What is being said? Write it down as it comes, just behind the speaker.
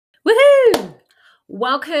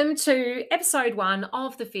Welcome to Ep.1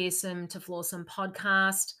 of the Fearsome to Flawsome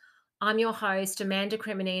podcast. I'm your host, Amanda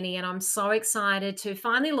Cremonini, and I'm so excited to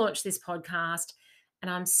finally launch this podcast. And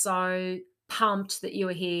I'm so pumped that you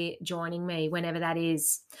are here joining me whenever that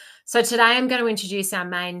is. So, today I'm going to introduce our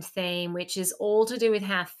main theme, which is all to do with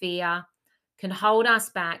how fear can hold us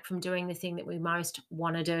back from doing the thing that we most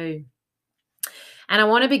want to do. And I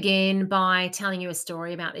want to begin by telling you a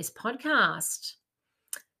story about this podcast.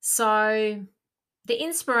 So, the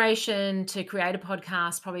inspiration to create a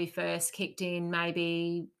podcast probably first kicked in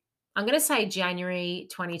maybe, I'm going to say January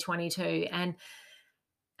 2022. And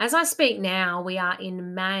as I speak now, we are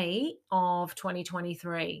in May of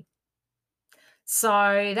 2023.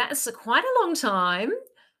 So that's quite a long time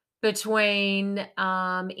between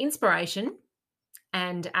inspiration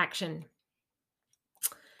and action.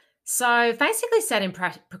 So basically sat in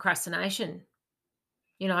procrastination,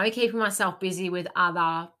 keeping myself busy with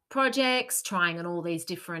other projects, trying on all these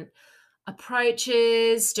different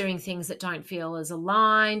approaches, doing things that don't feel as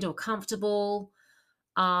aligned or comfortable.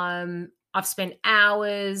 I've spent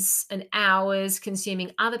hours and hours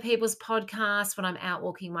consuming other people's podcasts when I'm out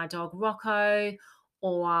walking my dog Rocco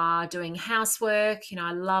or doing housework.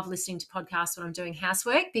 I love listening to podcasts when I'm doing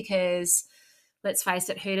housework because, let's face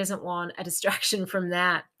it, who doesn't want a distraction from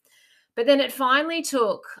that? But then it finally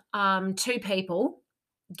took two people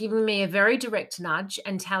giving me a very direct nudge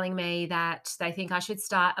and telling me that they think I should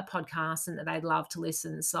start a podcast and that they'd love to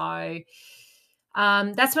listen. So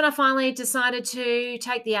that's when I finally decided to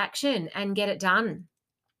take the action and get it done.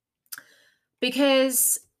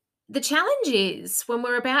 Because the challenge is when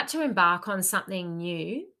we're about to embark on something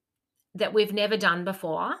new that we've never done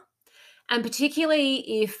before, and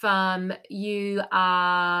particularly if you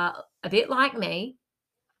are a bit like me,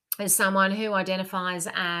 as someone who identifies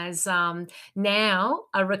as now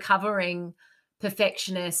a recovering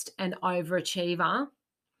perfectionist and overachiever,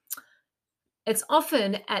 it's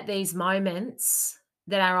often at these moments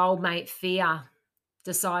that our old mate fear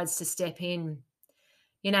decides to step in,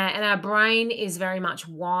 and our brain is very much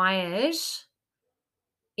wired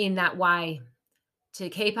in that way to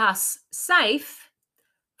keep us safe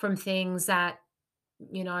from things that,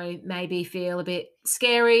 maybe feel a bit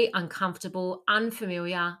scary, uncomfortable,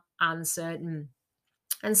 unfamiliar, uncertain.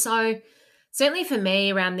 And so, certainly for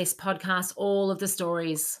me around this podcast, all of the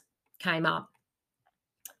stories came up.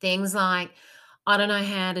 Things like, I don't know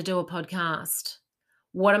how to do a podcast.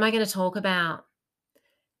 What am I going to talk about?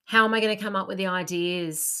 How am I going to come up with the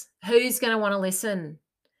ideas? Who's going to want to listen?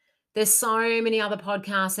 There's so many other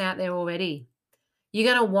podcasts out there already.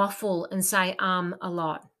 You're going to waffle and say a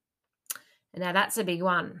lot. And now that's a big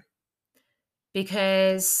one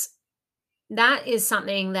because that is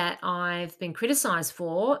something that I've been criticized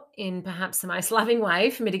for in perhaps the most loving way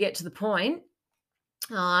for me to get to the point,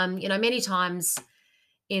 many times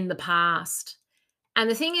in the past. And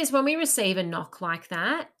the thing is, when we receive a knock like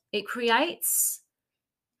that, it creates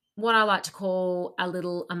what I like to call a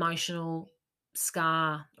little emotional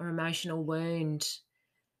scar or emotional wound.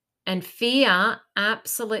 And fear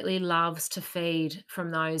absolutely loves to feed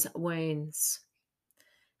from those wounds.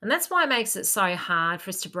 And that's why it makes it so hard for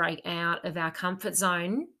us to break out of our comfort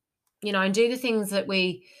zone, and do the things that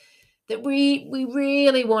we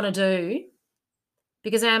really want to do,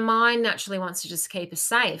 because our mind naturally wants to just keep us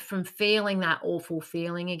safe from feeling that awful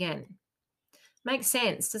feeling again. Makes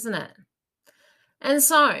sense, doesn't it? And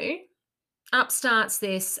so up starts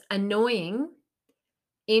this annoying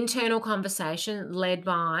internal conversation led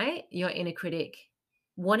by your inner critic.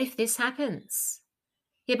 What if this happens?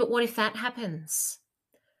 Yeah, but what if that happens?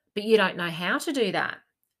 But you don't know how to do that.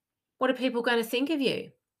 What are people going to think of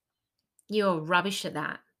you? You're rubbish at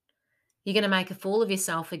that. You're going to make a fool of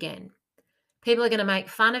yourself again. People are going to make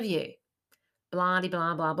fun of you. Blah,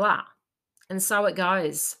 blah, blah, blah. And so it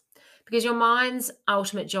goes. Because your mind's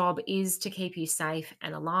ultimate job is to keep you safe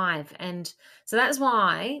and alive. And so that's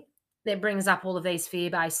why that brings up all of these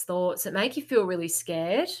fear-based thoughts that make you feel really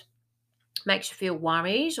scared, makes you feel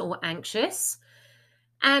worried or anxious,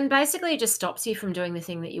 and basically just stops you from doing the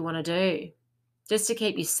thing that you want to do, just to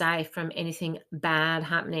keep you safe from anything bad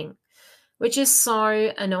happening, which is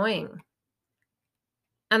so annoying.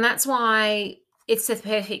 And that's why it's the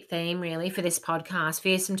perfect theme, really, for this podcast,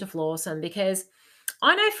 Fearsome to Flawsome, because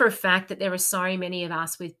I know for a fact that there are so many of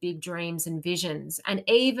us with big dreams and visions, and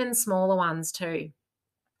even smaller ones too,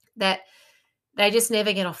 that they just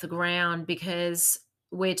never get off the ground because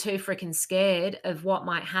we're too freaking scared of what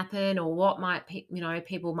might happen or what might,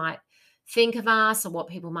 people might think of us or what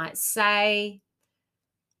people might say,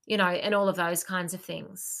 and all of those kinds of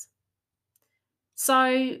things.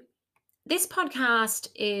 So this podcast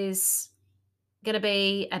is going to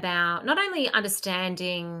be about not only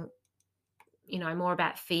understanding, more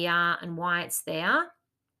about fear and why it's there.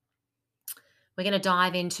 We're going to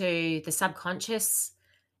dive into the subconscious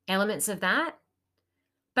elements of that.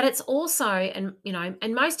 But it's also,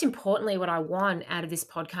 and most importantly, what I want out of this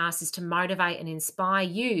podcast is to motivate and inspire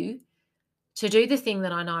you to do the thing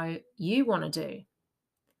that I know you want to do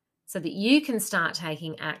so that you can start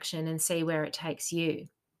taking action and see where it takes you.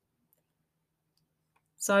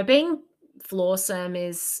 So being flawsome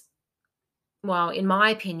is, well, in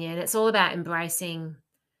my opinion, it's all about embracing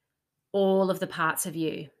all of the parts of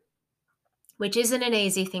you, which isn't an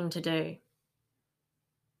easy thing to do.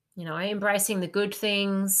 Embracing the good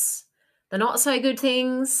things, the not so good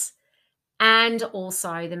things, and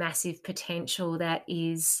also the massive potential that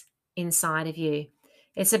is inside of you.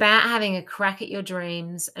 It's about having a crack at your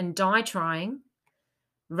dreams and die trying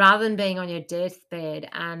rather than being on your deathbed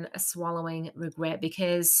and swallowing regret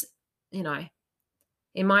because, in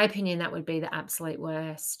my opinion, that would be the absolute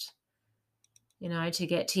worst, to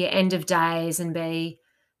get to your end of days and be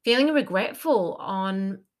feeling regretful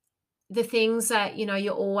on the things that, you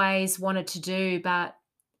always wanted to do, but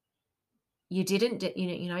you didn't,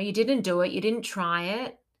 you didn't do it. You didn't try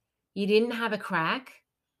it. You didn't have a crack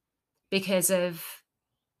because of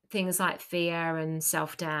things like fear and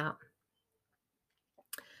self-doubt.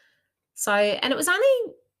 So, and it was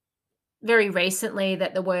only very recently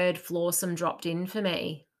that the word flawsome dropped in for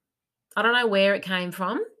me. I don't know where it came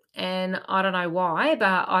from and I don't know why,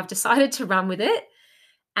 but I've decided to run with it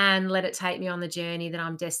and let it take me on the journey that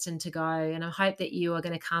I'm destined to go. And I hope that you are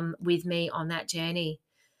going to come with me on that journey.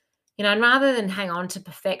 And rather than hang on to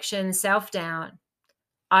perfection, self-doubt,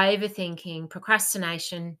 overthinking,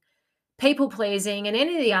 procrastination, people pleasing, and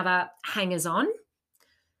any of the other hangers on,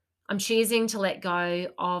 I'm choosing to let go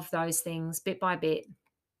of those things bit by bit.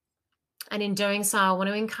 And in doing so, I want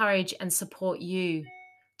to encourage and support you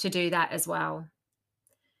to do that as well.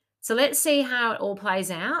 So let's see how it all plays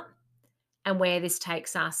out and where this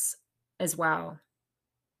takes us as well.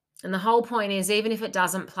 And the whole point is, even if it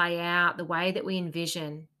doesn't play out the way that we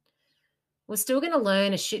envision, we're still going to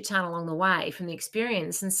learn a shit ton along the way from the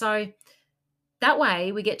experience. And so that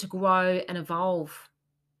way we get to grow and evolve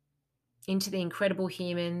into the incredible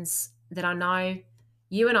humans that I know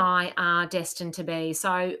you and I are destined to be.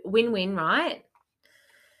 So win-win, right?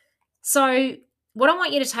 So what I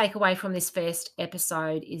want you to take away from this first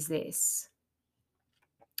episode is this.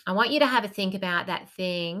 I want you to have a think about that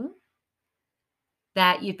thing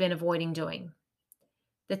that you've been avoiding doing,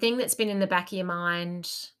 the thing that's been in the back of your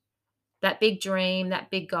mind, that big dream, that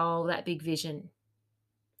big goal, that big vision,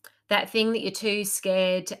 that thing that you're too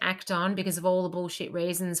scared to act on because of all the bullshit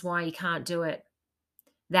reasons why you can't do it,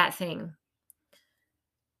 that thing.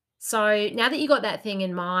 So now that you got that thing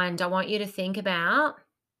in mind, I want you to think about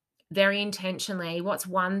very intentionally what's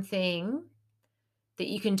one thing that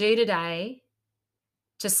you can do today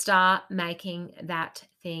to start making that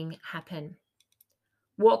thing happen.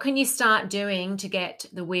 What can you start doing to get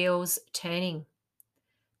the wheels turning,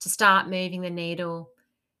 to start moving the needle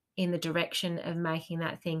in the direction of making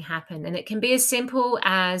that thing happen? And it can be as simple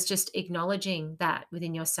as just acknowledging that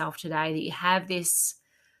within yourself today, that you have this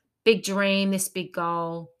big dream, this big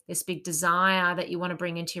goal, this big desire that you want to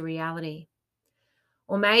bring into reality.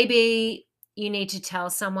 Or maybe you need to tell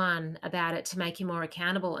someone about it to make you more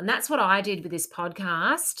accountable. And that's what I did with this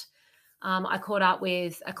podcast. I caught up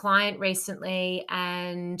with a client recently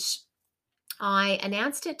and I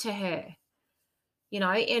announced it to her,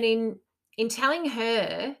 and in telling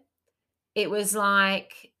her, it was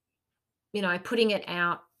like, putting it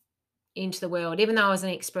out into the world, even though I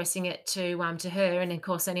wasn't expressing it to her and of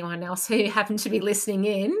course anyone else who happened to be listening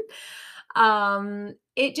in.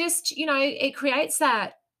 It just, it creates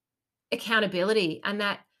that accountability and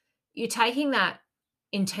that you're taking that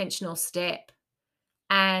intentional step.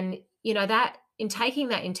 And, that in taking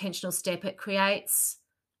that intentional step, it creates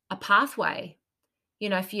a pathway,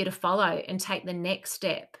 for you to follow and take the next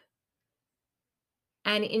step.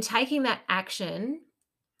 And in taking that action,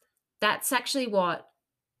 that's actually what,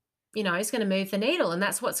 is going to move the needle. And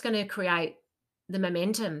that's what's going to create the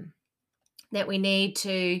momentum that we need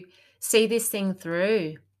to see this thing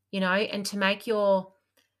through, and to make your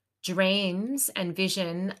dreams and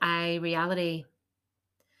vision a reality.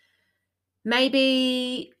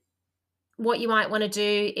 Maybe what you might want to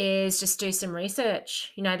do is just do some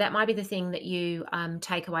research. That might be the thing that you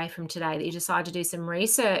take away from today, that you decide to do some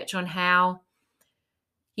research on how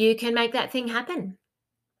you can make that thing happen.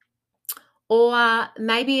 Or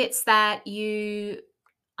maybe it's that you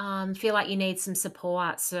feel like you need some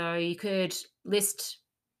support. So you could list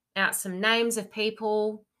out some names of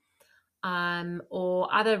people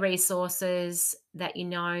or other resources that you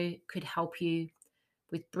know could help you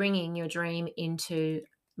with bringing your dream into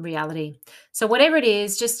reality. So, whatever it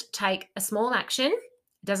is, just take a small action.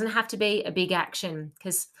 It doesn't have to be a big action,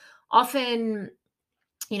 because often,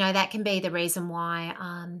 that can be the reason why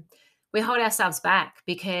we hold ourselves back,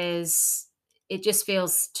 because it just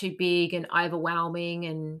feels too big and overwhelming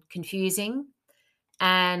and confusing.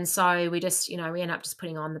 And so we end up just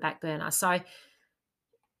putting on the back burner. So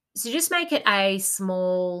just make it a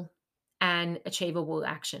small and achievable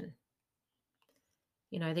action,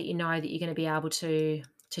 that that you're going to be able to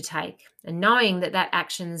take, and knowing that that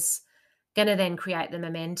action's going to then create the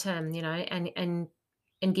momentum,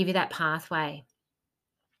 and give you that pathway.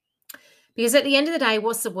 Because at the end of the day,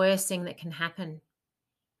 what's the worst thing that can happen?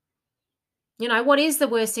 What is the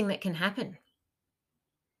worst thing that can happen?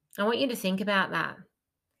 I want you to think about that.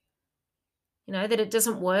 That it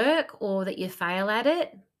doesn't work or that you fail at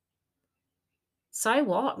it. So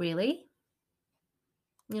what, really?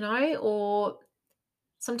 Or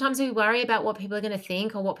sometimes we worry about what people are going to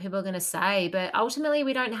think or what people are going to say, but ultimately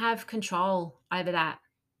we don't have control over that.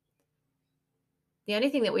 The only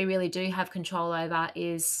thing that we really do have control over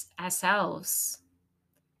is ourselves,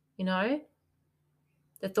 the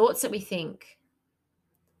thoughts that we think,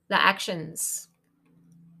 the actions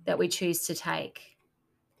that we choose to take.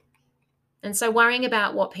 And so worrying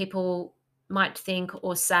about what people might think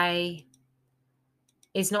or say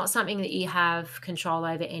is not something that you have control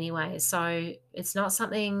over anyway. So it's not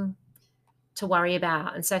something to worry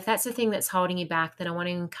about. And so if that's the thing that's holding you back, then I want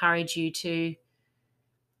to encourage you to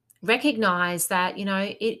recognize that,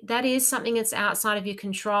 that is something that's outside of your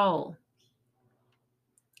control.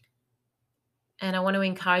 And I want to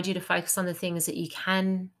encourage you to focus on the things that you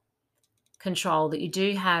can control, that you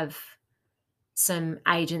do have some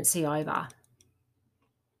agency over.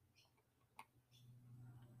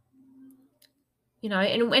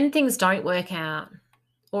 And when things don't work out,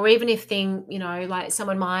 or even if like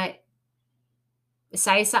someone might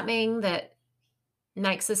say something that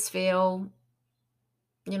makes us feel,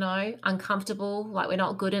 uncomfortable, like we're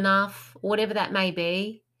not good enough, whatever that may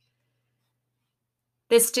be,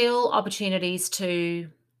 there's still opportunities to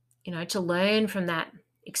learn from that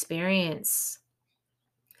experience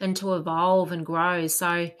and to evolve and grow.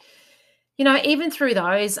 So, even through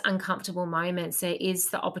those uncomfortable moments, there is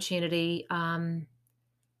the opportunity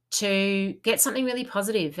to get something really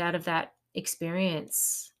positive out of that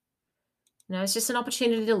experience. It's just an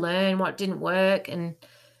opportunity to learn what didn't work and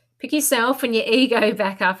pick yourself and your ego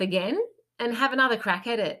back up again and have another crack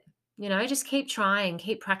at it. Just keep trying,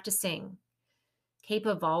 keep practicing, keep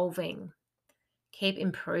evolving, keep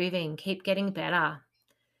improving, keep getting better.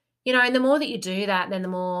 And the more that you do that, then the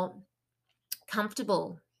more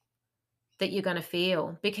comfortable that you're going to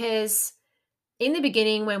feel. Because in the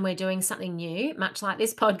beginning, when we're doing something new, much like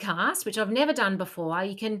this podcast, which I've never done before,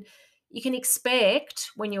 you can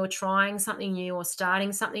expect when you're trying something new or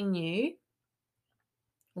starting something new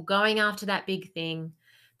or going after that big thing,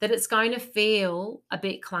 that it's going to feel a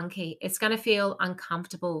bit clunky. It's going to feel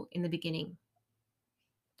uncomfortable in the beginning.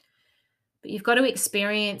 But you've got to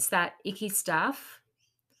experience that icky stuff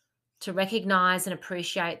to recognize and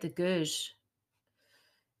appreciate the good.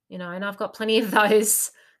 And I've got plenty of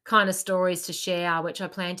those kind of stories to share, which I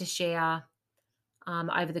plan to share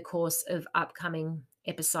over the course of upcoming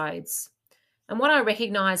episodes. And what I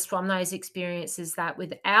recognize from those experiences, that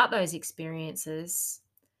without those experiences,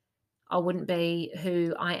 I wouldn't be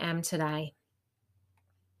who I am today.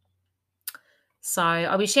 So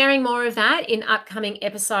I'll be sharing more of that in upcoming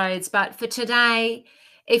episodes. But for today,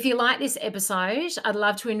 if you like this episode, I'd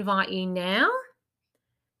love to invite you now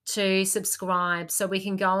to subscribe so we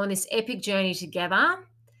can go on this epic journey together.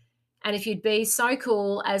 And if you'd be so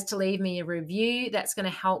cool as to leave me a review, that's going to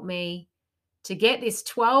help me to get this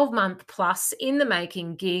 12-month plus in the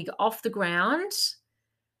making gig off the ground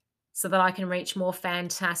so that I can reach more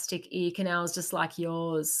fantastic ear canals just like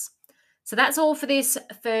yours. So that's all for this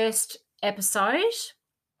first episode.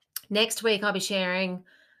 Next week, I'll be sharing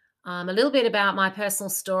a little bit about my personal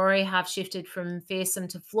story, how I've shifted from fearsome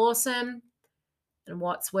to flawsome, and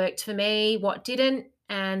what's worked for me, what didn't,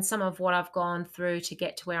 and some of what I've gone through to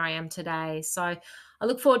get to where I am today. So I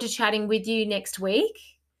look forward to chatting with you next week.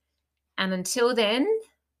 And until then,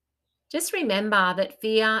 just remember that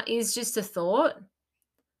fear is just a thought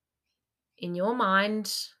in your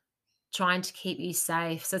mind trying to keep you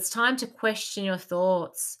safe. So it's time to question your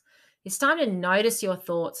thoughts. It's time to notice your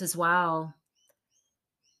thoughts as well.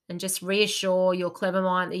 And just reassure your clever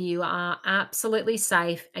mind that you are absolutely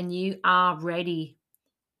safe and you are ready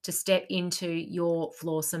to step into your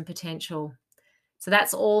flawsome potential. So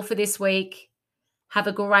that's all for this week. Have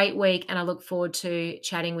a great week, and I look forward to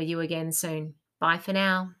chatting with you again soon. Bye for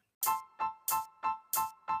now.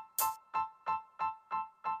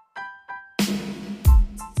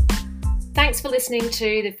 Thanks for listening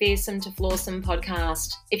to the Fearsome to Flawsome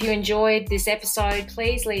podcast. If you enjoyed this episode,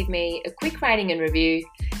 please leave me a quick rating and review.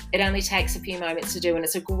 It only takes a few moments to do, and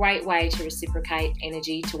it's a great way to reciprocate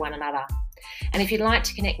energy to one another. And if you'd like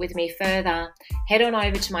to connect with me further, head on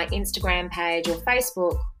over to my Instagram page or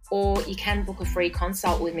Facebook, or you can book a free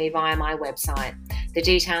consult with me via my website. The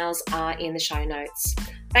details are in the show notes.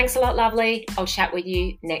 Thanks a lot, lovely. I'll chat with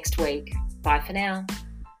you next week. Bye for now.